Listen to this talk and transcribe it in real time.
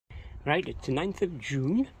Right, it's the 9th of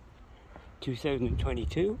June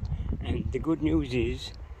 2022, and the good news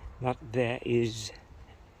is that there is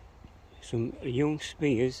some young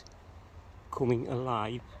spears coming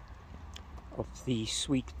alive of the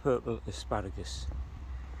sweet purple asparagus.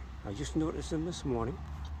 I just noticed them this morning.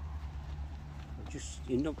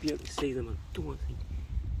 You'll not be able to see them, I don't think.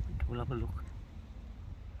 We'll have a look.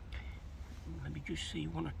 Let me just see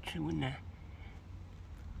one or two in there.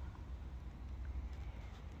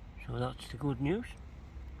 So that's the good news.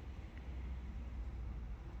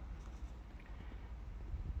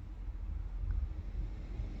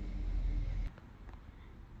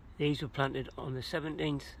 These were planted on the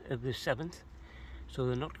 17th of the 7th, so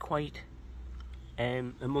they're not quite a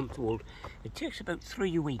month old. It takes about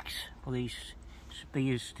 3 weeks for these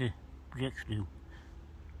spears to break through.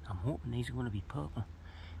 I'm hoping these are going to be purple.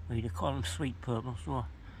 We call them sweet purple, so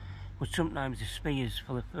but sometimes the spears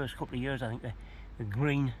for the first couple of years I think they're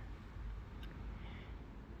green.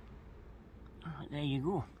 Right, there you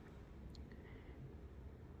go.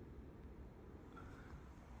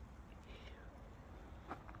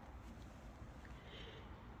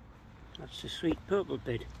 That's the sweet purple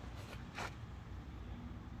bit.